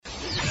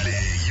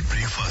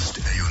Breakfast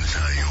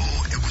eyondlayo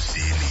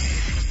ekuseni.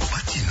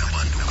 Bathina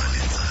abantu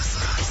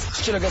ngalentsasa.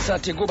 Sitshilo ke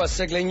sathi kuba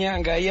sekule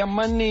nyanga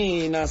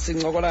yamanina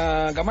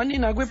sincokola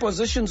ngamanina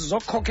kwi-positions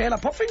zokukhokela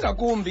phofu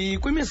ingakumbi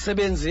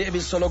kwimisebenzi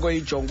ebisoloko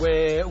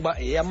ijongwe uba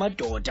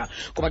eyamadoda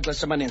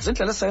kumaxesha amaninzi.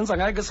 Indlela esenza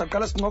ngayo ke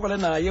saqala sincokole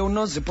naye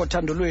u-Nozipho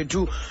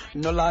Thandolwethu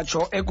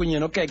Nolatsho ekunye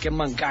nokeke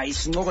Mankayi.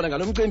 Sincokole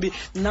ngalo mcimbi.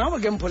 Nawe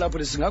ke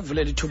mphulaphuli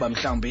singakuvulela ithuba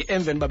mhlawumbi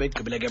emveni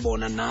babegqibile ke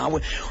bona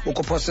nawe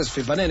ukuphosa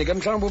sivivaneni ke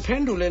mhlawumbi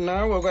uphendule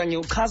nawe okanye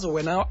uchaze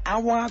wena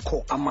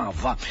awakho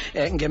amava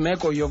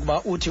ngemeko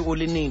yokuba uthi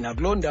ulinina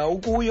kuloo ndawo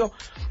kuyo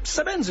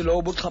msebenzi lo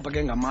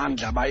ubuxhaphake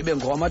ngamandla ba ibe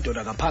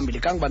ngowamadoda ngaphambili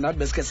kangoba nathi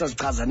besike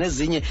sazichaza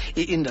nezinye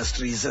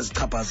ii-industries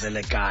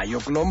ezichaphazelekayo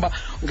kulomba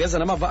ungeza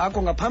namava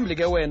akho ngaphambili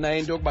ke wena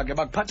into yokuba ke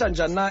bakuphatha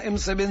njani na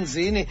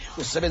emsebenzini,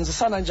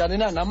 usebenzisana njani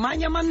na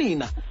namanye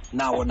amanina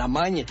nawo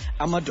namanye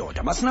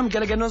amadoda.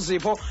 Masinamkele ke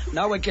Nozipho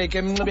nawe ke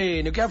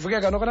emnxebeni.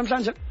 Kuyavukeka noko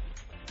namhlanje?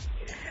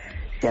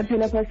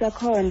 Siyaphila Pastor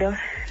Khondo,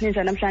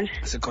 ninjani namhlanje?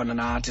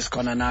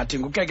 Sikhona nathi.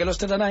 Ngukeke lo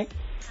sithetha naye?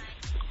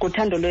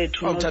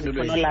 Kuthandolwethu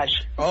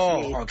Nolatsho.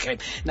 Oh, okay.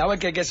 Nawe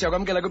ke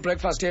siyakwamkela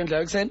kwi-breakfast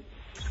yendlela ekuseni.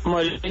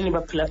 Molweni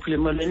baphulaphuli,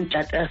 molweni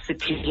tata,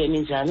 siphileni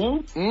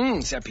njani?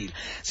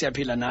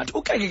 Siyaphila nathi.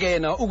 Ukeke ke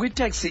yena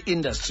ukwi-taxi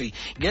industry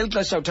ngeli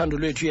xesha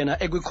uThandolwethu yena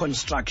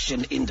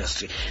ekwi-construction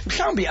industry.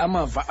 Mhlawumbi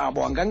amava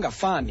abo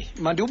angangafani.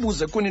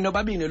 Mandiubuze kuni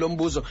nobabini lo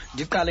mbuzo,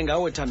 ndiqale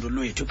ngawe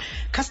Thandolwethu.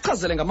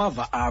 Khasichazele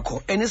ngamava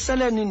akho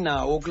eniseleni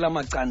nawo kula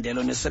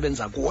macandelo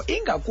nesebenza kuwo,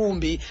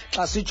 ingakumbi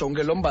xa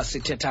sijonge lo mba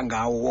sithetha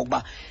ngawo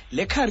wokuba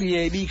le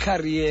career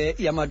ibiyi-career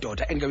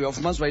yamadoda and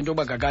uyafumanisa into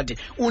yokuba kakade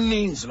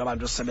uninzi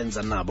lwabantu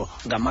osebenza nabo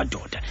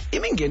ngamadoda.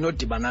 Imingeni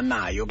odibana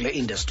nayo kule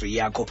industry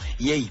yakho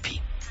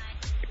yeyiphi?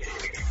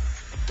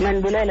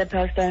 Mandibulele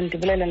Pastor,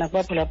 ndibulele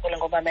nakubaphulaphula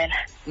ngobamela.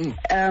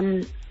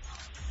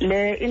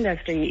 Le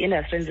industry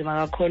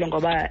nzima kakhulu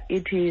ngoba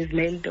it is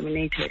male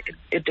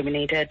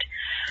dominated.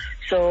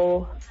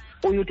 So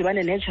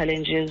uyudibane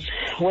nee-challenges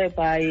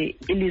whereby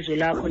ilizwi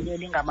lakho liye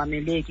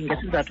lingamameleki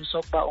ngesizathu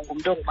sokuba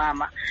ungumntu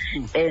ongumama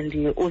and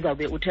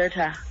uzawube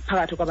uthetha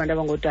phakathi kwabantu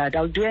abangootata.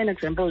 I'll do an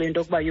example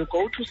into yokuba you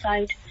go to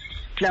site,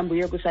 mhlawumbi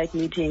uye kwi-site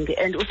meeting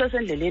and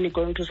usesendleleni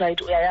going to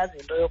site uyayazi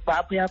into yokuba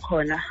apho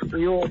uyakhona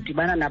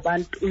uyodibana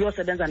nabantu,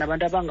 uyosebenza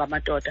nabantu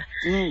abangamadoda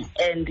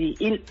and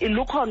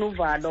lukhona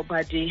uvalo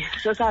but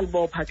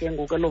sesalibopha ke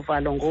ngoku elo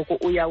valo ngoku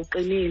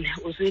uyawuqinile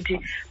usithi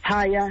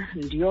phaya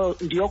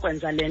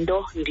ndiyokwenza le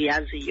nto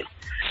ndiyaziyo.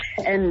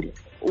 And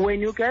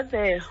when you get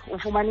there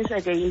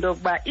ufumaniseke into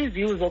yokuba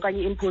ii-views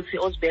okanye ii-inputs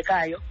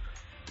ozibekayo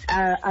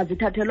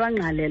azithathelwa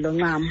ngqalelo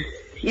ncam.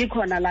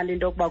 Ikhona laa nto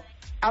into yokuba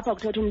apha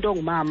kuthetha umuntu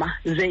ongumama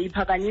ze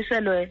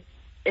iphakanyiselwe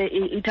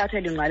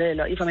ithathele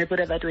ingqalelo, if I may put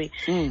it that way.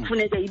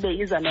 Funeke ibe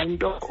iza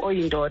nomntu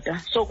oyindoda.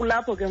 So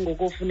kulapho ke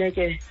ngoku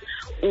funeke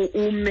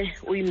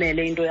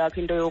uyimele into yakho,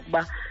 into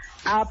yokuba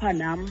apha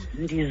nam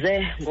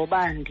ndize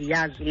ngoba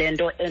ndiyazi le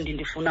nto and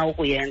ndifuna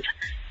ukuyenza.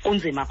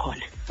 Kunzima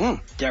khona.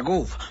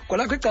 Ndiyakuva.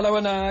 Kwalakho icala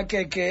wena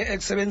keke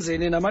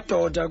ekusebenzeni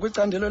namadoda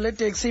kwicandelo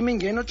leteksi,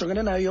 imingeni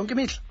ojongene nayo yonke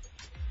imihla?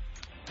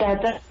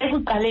 Tata,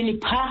 ekuqaleni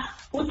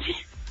uthi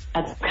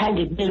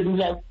akukhange kube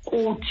lula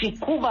kuthi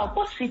kuba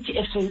kusithi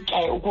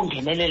esiyityayo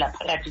ukungenelela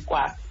phakathi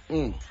kwabo.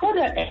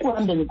 Kodwa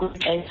ekuhambeni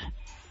kwexesha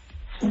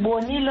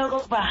sibonile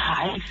ukuba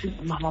hayi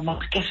simama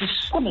makhe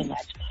sisukume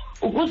nathi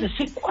ukuze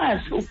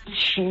sikwazi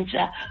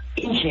ukutshintsha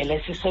indlela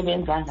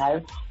esisebenza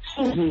ngayo,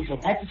 sizive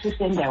nathi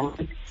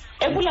sisendaweni.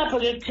 Ekulapho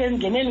ke kutheni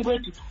ngeneni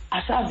kwethu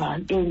asava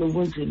nto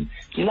nobunzima.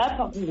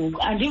 Ndilapha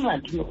kungoku andiva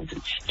nto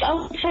nobunzima. Xa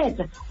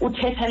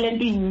uthetha le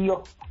nto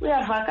yiyo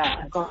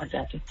uyavakala kodwa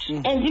tata.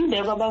 And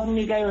imbeko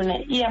abakunika yona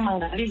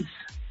iyamangalisa.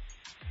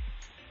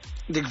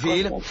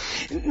 Ndikuvile.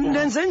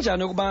 Nenze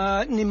njani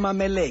ukuba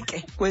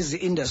nimameleke kwezi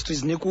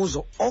industries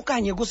nikuzo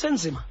okanye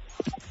kusenzima?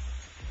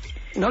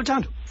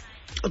 Nothando?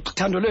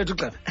 Thandolwethu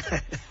xa.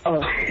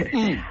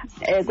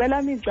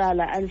 Kwelami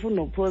icala andifuni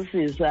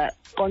nokuphosisa,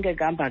 konke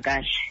kuhamba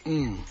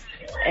kahle.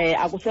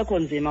 Akusekho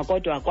nzima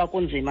kodwa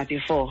kwakunzima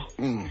before.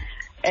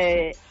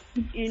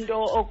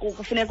 Into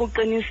okufuneka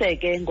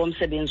uqiniseke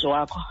ngomsebenzi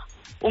wakho.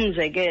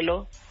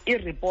 Umzekelo,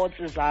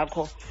 ii-reports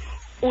zakho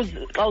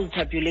xa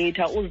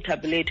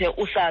uzitabulate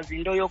usazi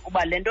into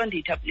yokuba le nto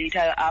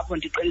ndiyitabulateyo apho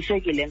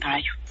ndiqinisekile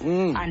ngayo,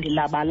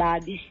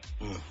 andilabalabi.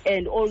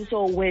 And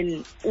also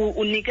when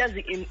unikeza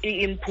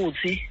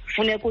ii-inputs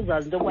funeka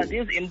uzazi into yokuba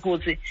these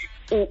inputs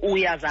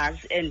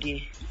uyazazi and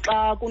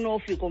xa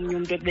kunofika omnye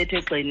umntu ekubetha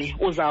egxini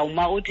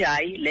uzawuma uthi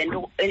hayi le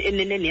nto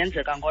eneneni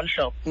yenzeka ngolu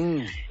hlobo.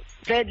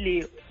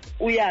 Thirdly,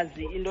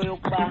 uyazi into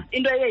yokuba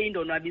into eye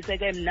indonwabise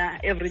ke mna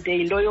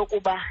everyday into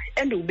yokuba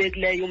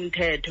endiwubekileyo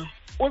umthetho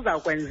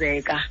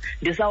uzawukwenzeka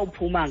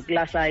ndisawuphuma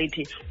kulaa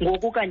sayithi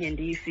ngoku kanye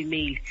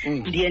ndiyifemale.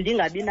 Ndiye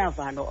ndingabi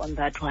navalo on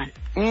that one.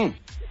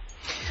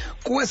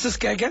 Kuwe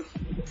sisikeke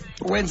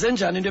wenze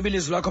njani into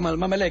ebilizwi lakho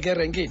malimameleke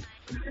erenkini?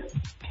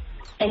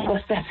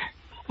 Enkosana,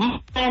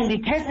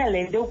 ndithetha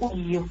le nto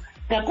kuyiyo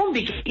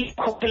ngakumbi ke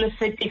ikhokelo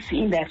seteksi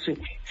industry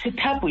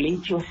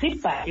sithabhulethiwe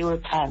sibhaliwe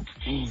phantsi.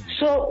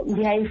 So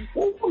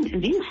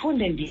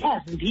ndiyifunde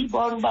ndiyazi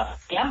ndiyibone uba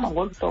ndihamba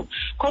ngolu hlobo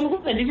khona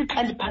ukuze ndithi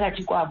xa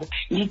ndiphakathi kwabo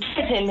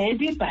ndithethe le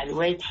nto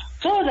ibhaliweyo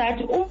so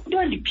that umntu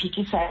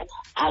ondiphikisayo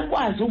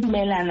akwazi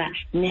ukumelana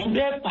nento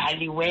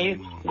ebhaliweyo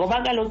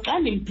ngoba kaloku xa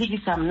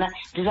ndimphikisa mna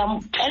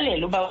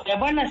ndizamxelela uba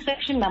uyabona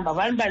section number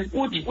 1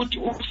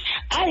 uthi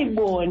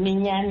ayibone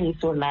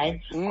inyaniso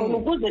naye khona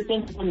ukuze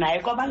naye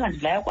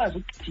kwabangandilayo akwazi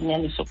ukuthetha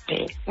inyaniso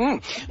kuphela.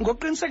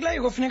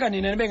 Ngokuqinisekileyo kufuneka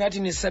nina nibe ngathi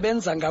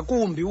nisebenza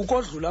ngakumbi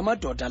ukodlula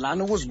amadoda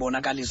lana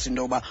ukuzibonakalisa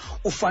into yoba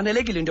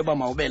ufanelekile into yoba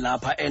mawube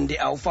lapha and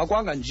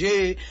awufakwanga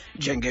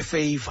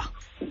njengefavor.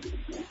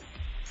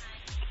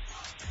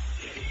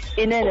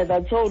 Inene,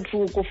 that's so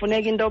true.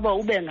 Kufuneka into yoba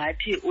ube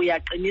ngathi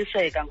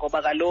uyaqiniseka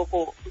ngoba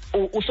kaloku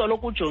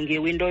usoloko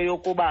ujongiwe into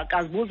yokuba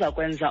kazibuza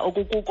kwenza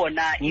okukuko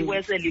na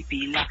iwese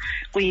libhinqa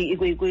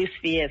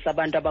kwi-sphere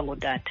sabantu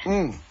abangootata.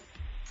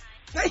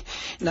 Hey,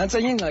 nantsi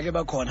enye ingxaki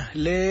ebakhona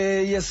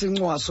le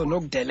yesincwaso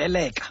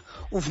nokudeleleka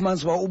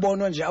ufumanisa uba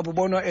ubonwa nje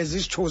abubonwa as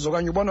isithuzo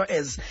okanye ubonwa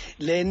as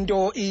le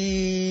nto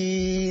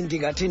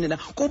ndingathini na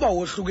kuba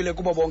wohlukile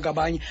kuba bonke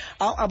abanye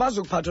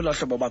abazukuphatha olaa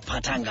hlobo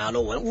bakuphatha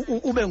ngalo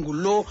ube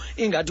ngulo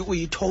ingathi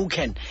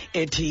uyitoken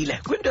ethile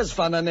kwinto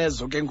ezifana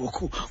nezo ke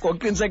ngoku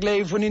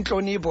ngokuqinisekileyo ifuna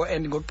intlonipho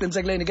and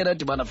ngokuqinisekileyo nikhe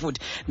nadibana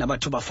futhi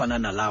nabathuba afana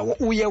nalawo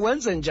uye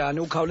wenze njani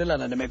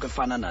ukhawulelana nemeko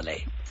efana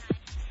naleyo?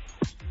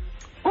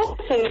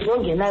 Ukusebenza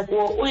ongena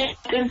kuwo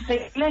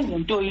uyaqinisekile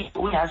ngento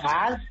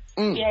uyazazi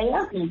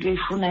uyayazi into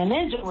oyifunayo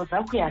neenjongo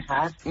zakho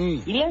uyazazi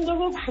yile nto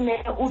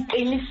kufuneka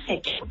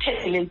uqiniseke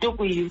uthethe le nto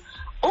kuyiyo.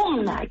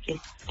 Umna ke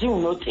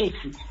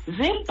ndingunoteksi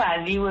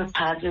zibhaliwe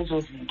phantsi ezo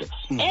zinto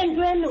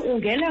entweni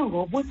ungena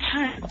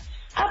ngobuthanda.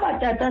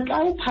 Abatata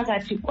xa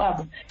uphakathi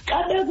kwabo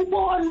xa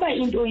bekubona uba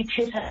into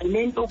oyithetha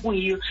le nto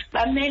kuyiyo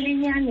bamele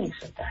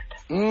inyaniso tata.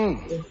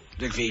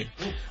 Ndikuvile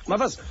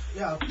mafasi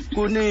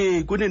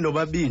kuni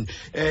nobabini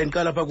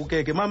ndiqala pha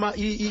kukeke mama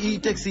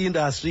i-taxi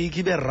industry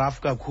ibe rough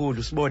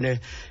kakhulu sibone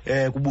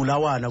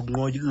kubulawana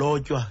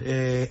kunqolotywa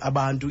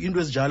abantu into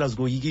ezinjalo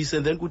azikoyikise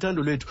and then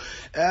kuThandolwethu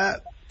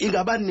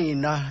ingaba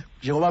nina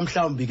njengoba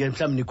mhlawumbi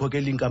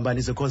nikhokela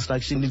iinkampani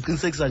ze-construction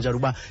niqinisekisa njani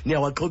ukuba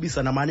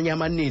niyawaxhobisa namanye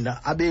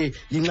amanina abe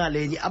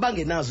yinxalenye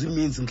abangenazo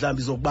iminzi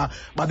mhlawumbi zokuba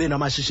babe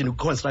namashishini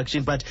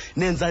kwi-construction but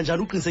nenza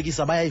njani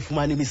uqinisekisa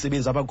bayayifumana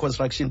imisebenzi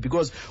abakwi-construction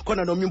because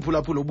khona nomnye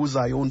umphulaphula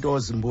obuzayo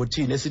untozi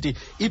mbothini esithi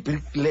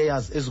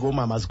ii-bricklayers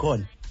ezikoomama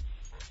zikhona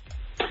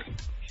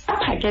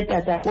apha ke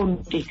tata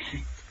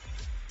konoteksi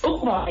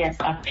ukuba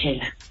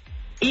uyaqaphela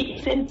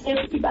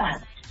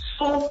isentefibazi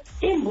so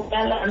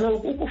imbulalano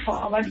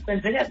ukufa abantu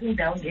kwenzeka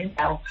kwindawo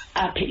ngendawo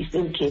apha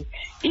eSouth Cape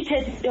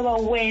ithethe into yoba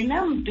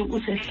wena mntu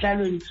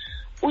usesihlalweni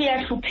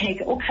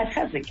uyahlupheka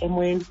ukhathazeke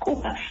emoyeni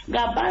kuba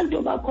ngabantu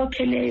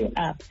abakhokheleyo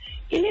apha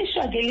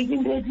ilishwa ke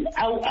likwinto ethi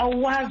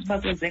awazi uba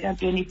kwenzeka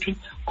ntoni phi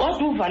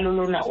kodwa uvalo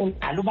lona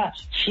unalo uba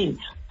shini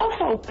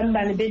ofa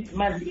ukambani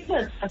bezimazi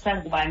ibe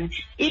sasangubani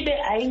ibe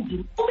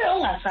ayindini ube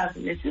ungasazi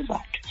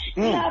nesizathu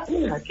ilapho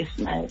ingxaki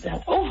esinayo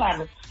tata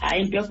uvalo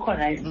hayi into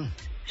ekhona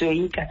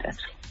siyoyika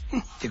tata.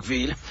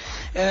 Ndikuvile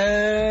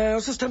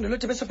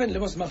usisithandolwethu besaphendule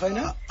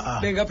mosimafayina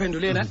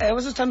bengaphendulena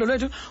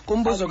usisithandolwethu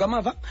kumbuzo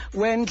kamava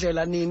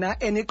wendlela nina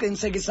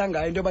eniqinisekisa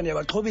ngayo into yoba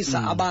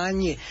niyabaxhobisa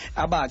abanye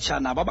abatsha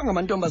nabo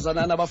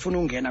abangamantombazanana abafuna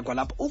ungena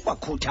kwalapha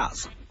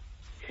ukubakhuthaza.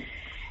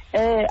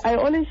 I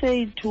always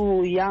say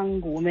to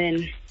young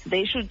women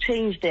they should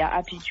change their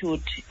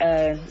attitude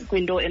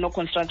kwinto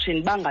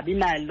eno-construction bangabi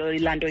nalo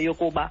ilanto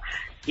yokuba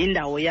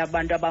yindawo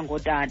yabantu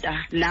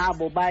abangootata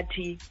nabo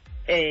bathi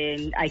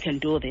I can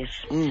do this.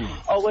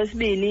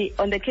 Okwesibini,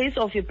 on the case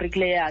of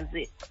bricklayers,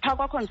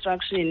 phaa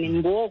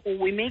construction ngoku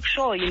we make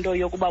sure into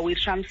yokuba we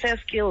transfer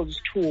skills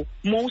to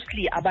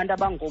mostly abantu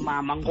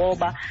abangomama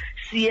ngoba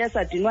siye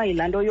sadinwa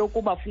yilanto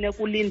yokuba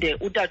funeka ulinde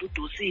utata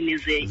udusini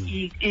ze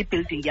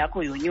i-building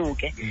yakho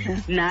yonyuke.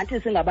 Nathi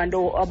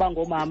singabantu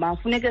abangomama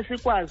funeke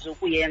sikwazi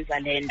ukuyenza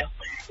lento.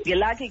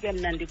 Ngelakhi ke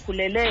mna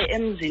ndikhulele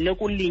emzini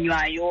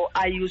okulinywayo.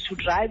 I used to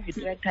drive the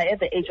tractor at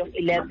the age of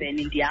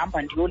 11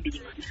 ndihamba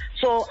ndiyolima.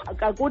 So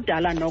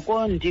kakudala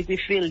noko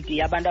ndikwi-field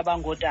yabantu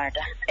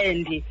abangootata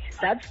and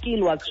that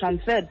skill was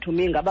transferred to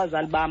me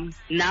ngabazali bam.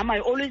 Nam I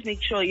always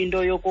make sure into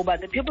yokuba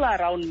the people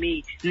around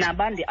me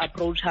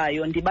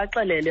nabandi-approachayo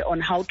ndibaxelele on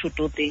how to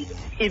do things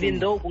even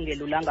though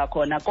kungelulanga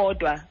khona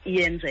kodwa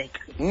iyenzeka.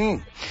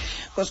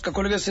 Nkosi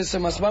kakhulu ke sisi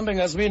masibambe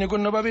ngazibini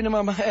kunobabini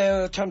mama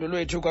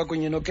Thandolwethu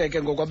kwakunye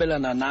nokeke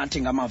ngokwabelana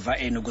nathi ngamava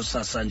enu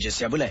kusasa nje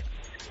siyabulela.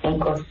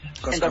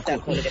 Nkosi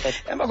kakhulu.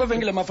 Emva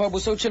kwevenkile mafabo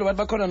sowutshile wathi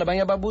bakhona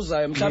nabanye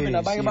ababuzayo mhlawumbi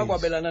nabanye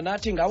bakwabelana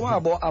nathi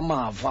ngawabo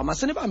amava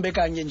masinibambe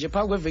kanye nje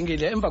phaa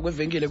kwevenkile emva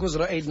kwevenkile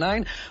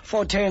ku-089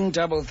 410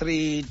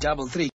 3333.